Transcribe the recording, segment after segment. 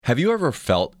Have you ever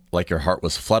felt like your heart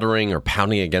was fluttering or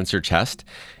pounding against your chest?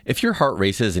 If your heart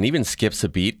races and even skips a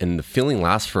beat and the feeling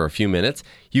lasts for a few minutes,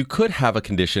 you could have a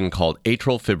condition called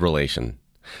atrial fibrillation.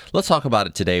 Let's talk about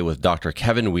it today with Dr.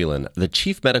 Kevin Whelan, the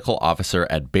Chief Medical Officer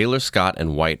at Baylor Scott &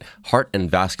 White Heart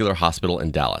and Vascular Hospital in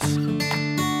Dallas.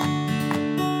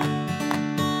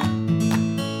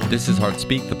 This is Heart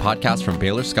Speak, the podcast from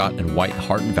Baylor Scott & White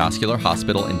Heart and Vascular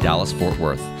Hospital in Dallas-Fort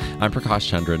Worth. I'm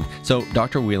Prakash Chandran. So,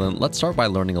 Dr. Whelan, let's start by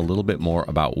learning a little bit more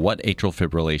about what atrial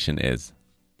fibrillation is.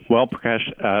 Well, Prakash,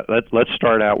 let's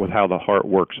start out with how the heart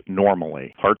works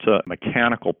normally. Heart's a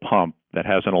mechanical pump that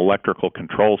has an electrical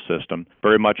control system,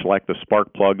 very much like the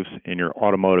spark plugs in your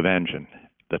automotive engine.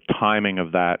 The timing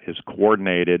of that is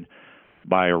coordinated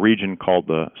by a region called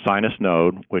the sinus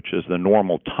node, which is the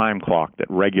normal time clock that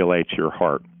regulates your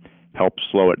heart. Helps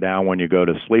slow it down when you go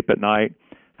to sleep at night,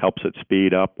 helps it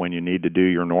speed up when you need to do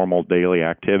your normal daily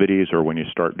activities or when you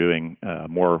start doing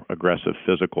more aggressive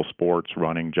physical sports,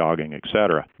 running, jogging,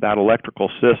 etc. That electrical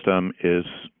system is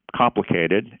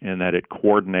complicated in that it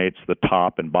coordinates the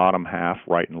top and bottom half,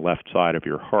 right and left side of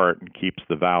your heart, and keeps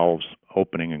the valves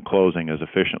opening and closing as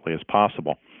efficiently as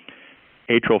possible.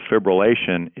 Atrial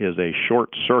fibrillation is a short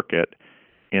circuit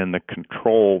in the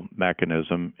control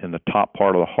mechanism in the top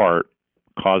part of the heart,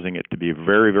 causing it to be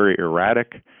very, very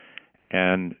erratic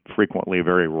and frequently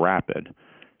very rapid.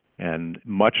 And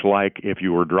much like if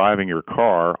you were driving your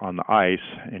car on the ice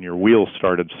and your wheels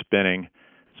started spinning,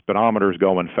 speedometer's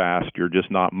going fast, you're just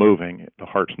not moving. The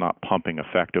heart's not pumping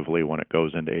effectively when it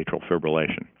goes into atrial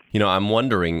fibrillation. You know, I'm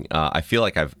wondering, I feel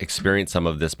like I've experienced some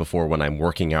of this before when I'm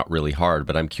working out really hard,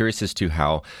 but I'm curious as to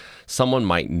how someone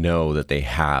might know that they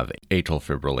have atrial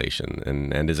fibrillation,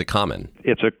 and is it common?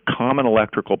 It's a common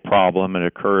electrical problem. It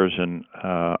occurs in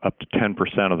up to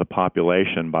 10% of the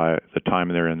population by the time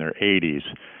they're in their 80s.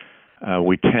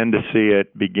 We tend to see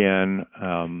it begin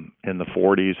in the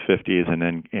 40s, 50s, and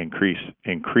then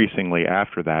increasingly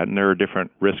after that. And there are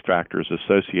different risk factors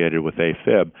associated with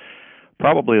AFib.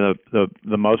 Probably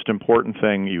the most important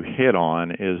thing you hit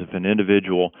on is if an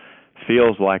individual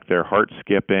feels like their heart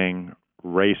skipping,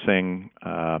 racing,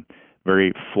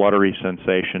 very fluttery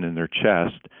sensation in their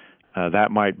chest, that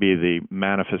might be the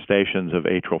manifestations of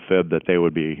atrial fib that they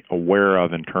would be aware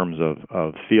of in terms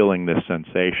of feeling this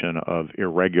sensation of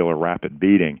irregular rapid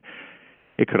beating.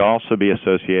 It could also be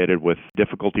associated with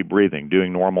difficulty breathing,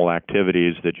 doing normal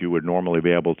activities that you would normally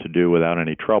be able to do without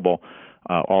any trouble,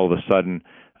 all of a sudden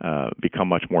become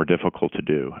much more difficult to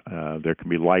do. There can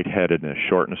be lightheadedness,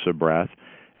 shortness of breath,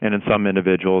 and in some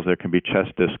individuals there can be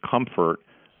chest discomfort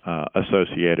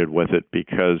associated with it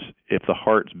because if the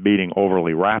heart's beating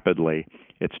overly rapidly,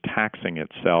 it's taxing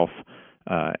itself,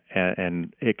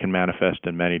 and it can manifest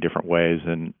in many different ways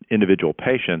in individual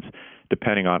patients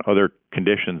depending on other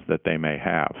conditions that they may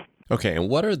have. Okay, and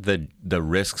what are the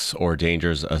risks or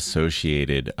dangers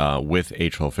associated with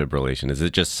atrial fibrillation? Is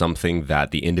it just something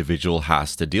that the individual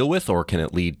has to deal with, or can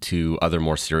it lead to other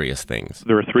more serious things?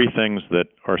 There are three things that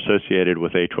are associated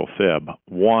with atrial fib.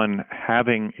 One,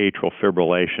 having atrial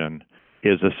fibrillation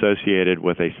is associated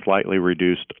with a slightly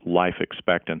reduced life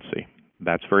expectancy.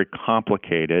 That's very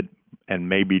complicated and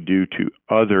may be due to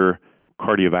other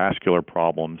cardiovascular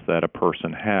problems that a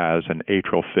person has, and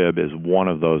atrial fib is one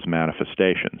of those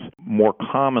manifestations. More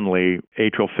commonly,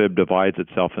 atrial fib divides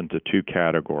itself into two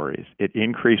categories. It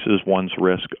increases one's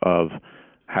risk of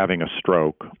having a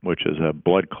stroke, which is a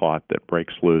blood clot that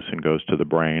breaks loose and goes to the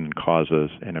brain and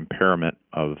causes an impairment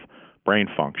of brain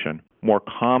function. More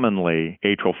commonly,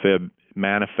 atrial fib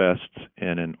manifests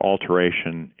in an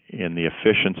alteration in the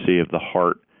efficiency of the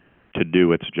heart to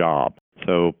do its job.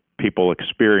 So people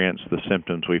experience the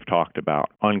symptoms we've talked about,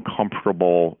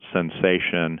 uncomfortable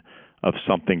sensation of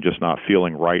something just not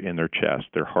feeling right in their chest,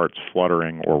 their heart's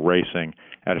fluttering or racing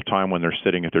at a time when they're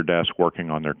sitting at their desk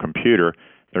working on their computer,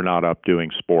 they're not up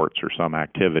doing sports or some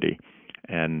activity.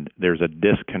 And there's a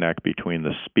disconnect between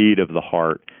the speed of the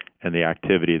heart and the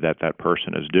activity that that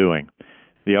person is doing.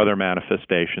 The other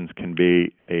manifestations can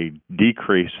be a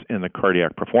decrease in the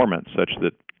cardiac performance, such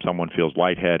that someone feels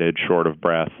lightheaded, short of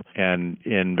breath, and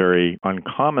in very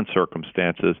uncommon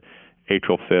circumstances,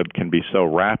 atrial fib can be so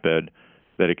rapid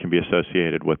that it can be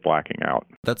associated with blacking out.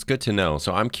 That's good to know.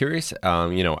 So I'm curious,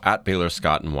 at Baylor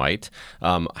Scott & White,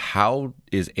 how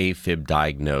is AFib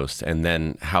diagnosed, and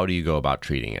then how do you go about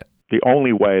treating it? The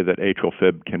only way that atrial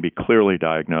fib can be clearly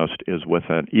diagnosed is with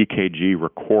an EKG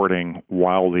recording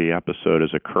while the episode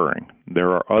is occurring. There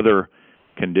are other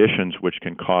conditions which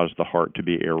can cause the heart to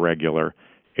be irregular.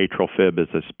 Atrial fib is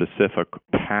a specific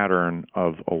pattern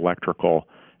of electrical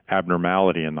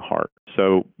abnormality in the heart.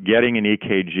 So getting an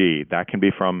EKG, that can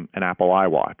be from an Apple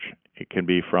iWatch. It can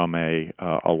be from a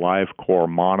live core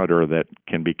monitor that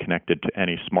can be connected to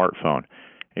any smartphone.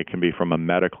 It can be from a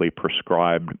medically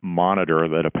prescribed monitor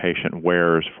that a patient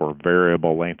wears for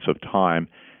variable lengths of time,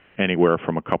 anywhere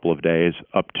from a couple of days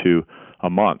up to a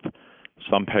month.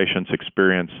 Some patients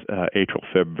experience atrial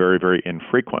fib very, very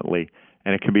infrequently,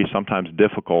 and it can be sometimes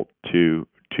difficult to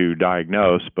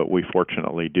diagnose, but we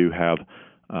fortunately do have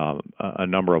a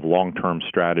number of long-term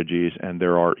strategies, and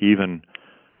there are even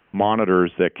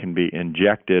monitors that can be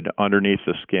injected underneath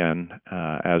the skin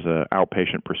as an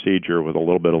outpatient procedure with a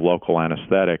little bit of local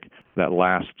anesthetic that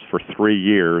lasts for 3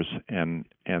 years and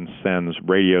sends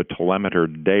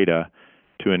radiotelemeter data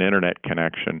to an internet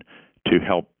connection to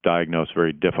help diagnose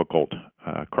very difficult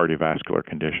cardiovascular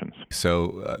conditions.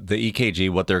 So the EKG,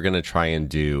 what they're going to try and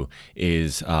do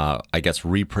is,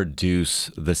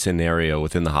 reproduce the scenario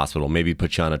within the hospital, maybe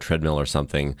put you on a treadmill or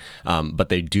something, but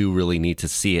they do really need to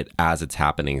see it as it's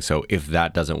happening. So if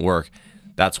that doesn't work,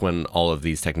 that's when all of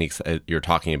these techniques that you're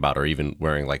talking about, or even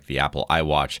wearing like the Apple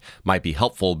iWatch, might be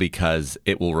helpful because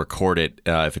it will record it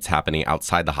if it's happening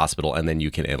outside the hospital, and then you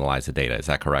can analyze the data. Is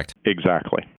that correct?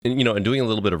 Exactly. And, in doing a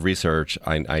little bit of research,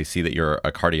 I see that you're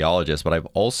a cardiologist, but I've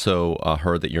also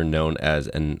heard that you're known as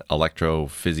an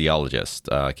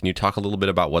electrophysiologist. Can you talk a little bit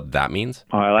about what that means?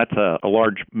 That's a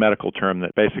large medical term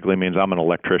that basically means I'm an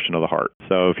electrician of the heart.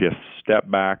 So if you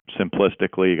step back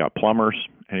simplistically, you got plumbers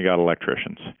and you got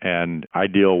electricians. And I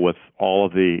deal with all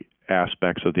of the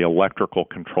aspects of the electrical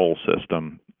control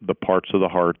system, the parts of the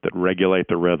heart that regulate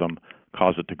the rhythm,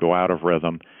 cause it to go out of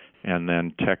rhythm, and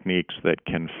then techniques that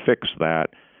can fix that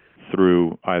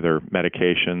through either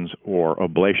medications or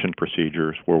ablation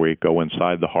procedures where we go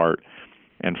inside the heart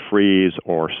and freeze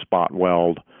or spot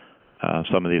weld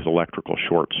some of these electrical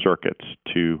short circuits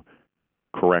to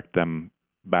correct them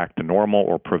back to normal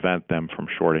or prevent them from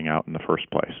shorting out in the first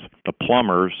place. The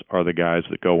plumbers are the guys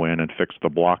that go in and fix the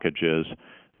blockages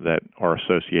that are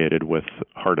associated with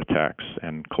heart attacks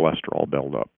and cholesterol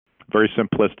buildup. Very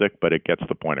simplistic, but it gets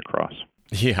the point across.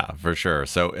 Yeah, for sure.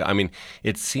 So,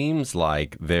 it seems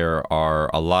like there are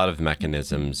a lot of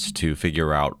mechanisms to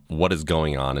figure out what is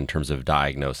going on in terms of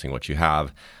diagnosing what you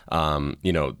have.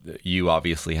 You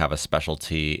obviously have a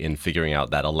specialty in figuring out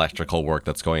that electrical work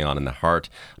that's going on in the heart,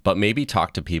 but maybe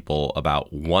talk to people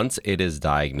about once it is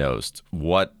diagnosed,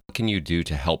 what can you do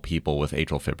to help people with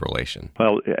atrial fibrillation?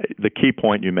 Well, the key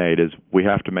point you made is we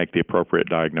have to make the appropriate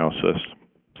diagnosis.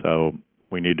 So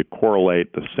we need to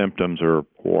correlate the symptoms or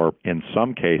in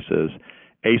some cases,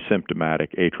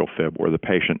 asymptomatic atrial fib where the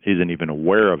patient isn't even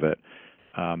aware of it.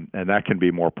 And that can be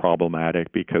more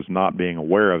problematic because not being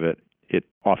aware of it, it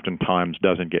oftentimes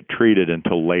doesn't get treated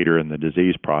until later in the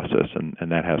disease process, and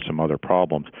that has some other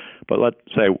problems. But let's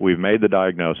say we've made the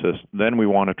diagnosis, then we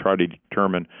want to try to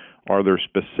determine are there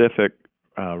specific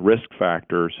risk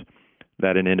factors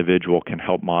that an individual can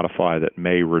help modify that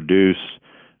may reduce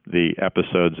the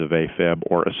episodes of AFib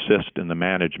or assist in the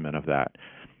management of that.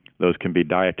 Those can be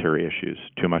dietary issues.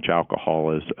 Too much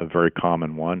alcohol is a very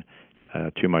common one.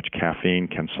 Too much caffeine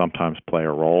can sometimes play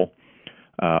a role.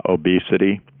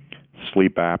 Obesity,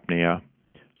 sleep apnea,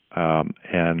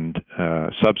 and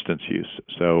substance use.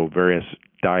 So various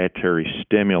dietary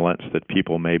stimulants that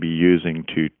people may be using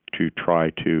to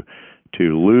try to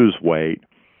lose weight,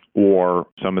 or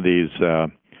some of these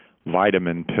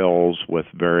vitamin pills with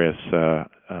various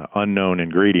unknown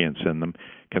ingredients in them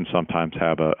can sometimes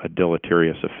have a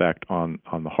deleterious effect on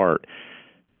the heart.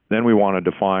 Then we want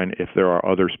to define if there are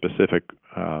other specific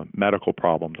medical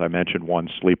problems. I mentioned one,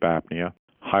 sleep apnea,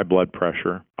 high blood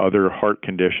pressure, other heart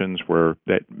conditions where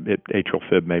atrial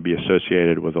fib may be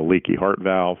associated with a leaky heart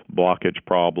valve, blockage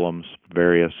problems,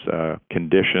 various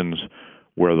conditions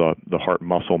where the heart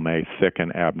muscle may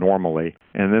thicken abnormally.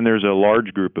 And then there's a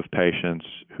large group of patients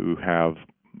who have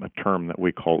a term that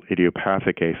we call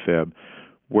idiopathic AFib,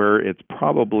 where it's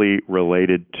probably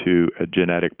related to a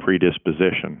genetic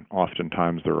predisposition.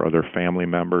 Oftentimes there are other family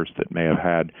members that may have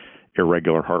had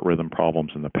irregular heart rhythm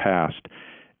problems in the past,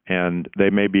 and the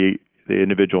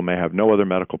individual may have no other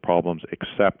medical problems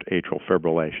except atrial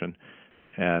fibrillation,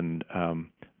 and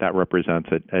that represents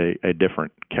a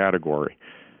different category.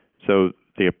 So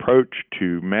the approach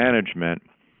to management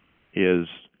is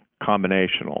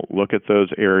combinational. Look at those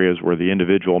areas where the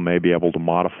individual may be able to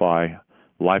modify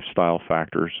lifestyle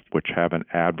factors which have an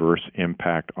adverse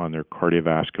impact on their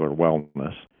cardiovascular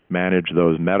wellness. Manage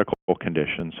those medical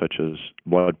conditions such as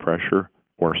blood pressure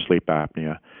or sleep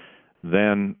apnea.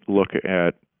 Then look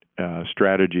at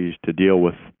strategies to deal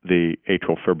with the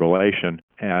atrial fibrillation,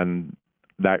 and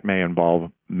that may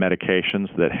involve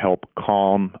medications that help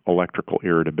calm electrical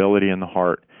irritability in the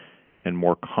heart And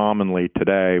more commonly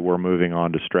today, we're moving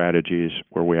on to strategies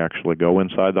where we actually go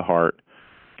inside the heart,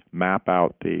 map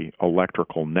out the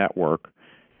electrical network,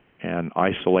 and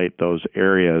isolate those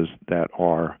areas that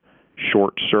are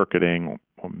short-circuiting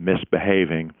or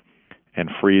misbehaving and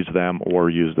freeze them, or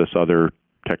use this other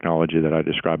technology that I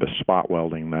describe as spot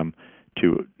welding them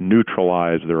to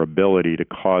neutralize their ability to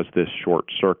cause this short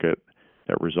circuit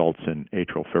that results in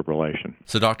atrial fibrillation.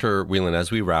 So Dr. Whelan,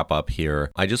 as we wrap up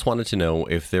here, I just wanted to know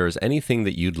if there's anything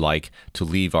that you'd like to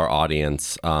leave our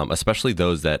audience, especially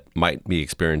those that might be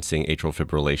experiencing atrial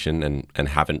fibrillation and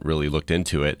haven't really looked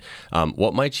into it.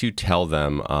 What might you tell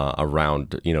them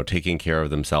around, taking care of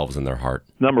themselves and their heart?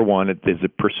 Number one is to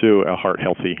pursue a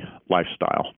heart-healthy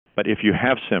lifestyle. But if you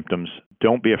have symptoms,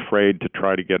 don't be afraid to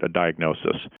try to get a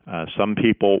diagnosis. Some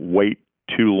people wait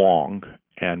too long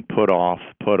and put off.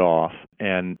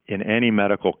 And in any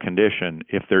medical condition,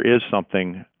 if there is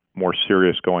something more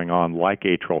serious going on, like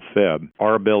atrial fib,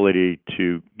 our ability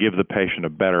to give the patient a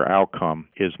better outcome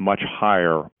is much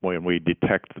higher when we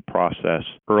detect the process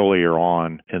earlier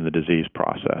on in the disease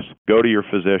process. Go to your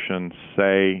physician,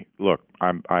 say, look,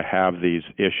 I have these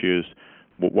issues.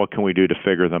 What can we do to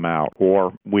figure them out?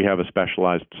 Or we have a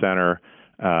specialized center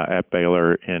at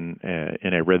Baylor in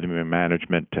arrhythmia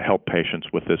management to help patients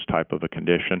with this type of a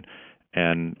condition,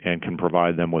 and can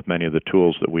provide them with many of the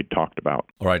tools that we talked about.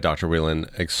 All right, Dr. Whelan,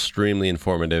 extremely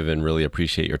informative and really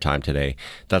appreciate your time today.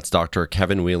 That's Dr.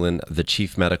 Kevin Whelan, the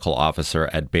Chief Medical Officer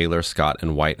at Baylor Scott &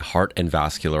 White Heart and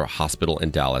Vascular Hospital in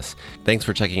Dallas. Thanks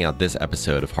for checking out this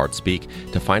episode of Heart Speak.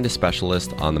 To find a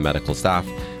specialist on the medical staff,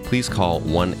 please call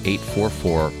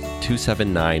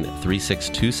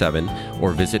 1-844-279-3627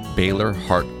 or visit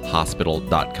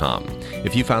BaylorHeartHospital.com.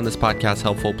 If you found this podcast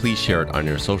helpful, please share it on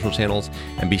your social channels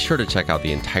and be sure to check out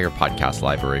the entire podcast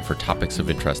library for topics of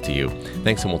interest to you.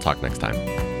 Thanks, and we'll talk next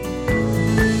time.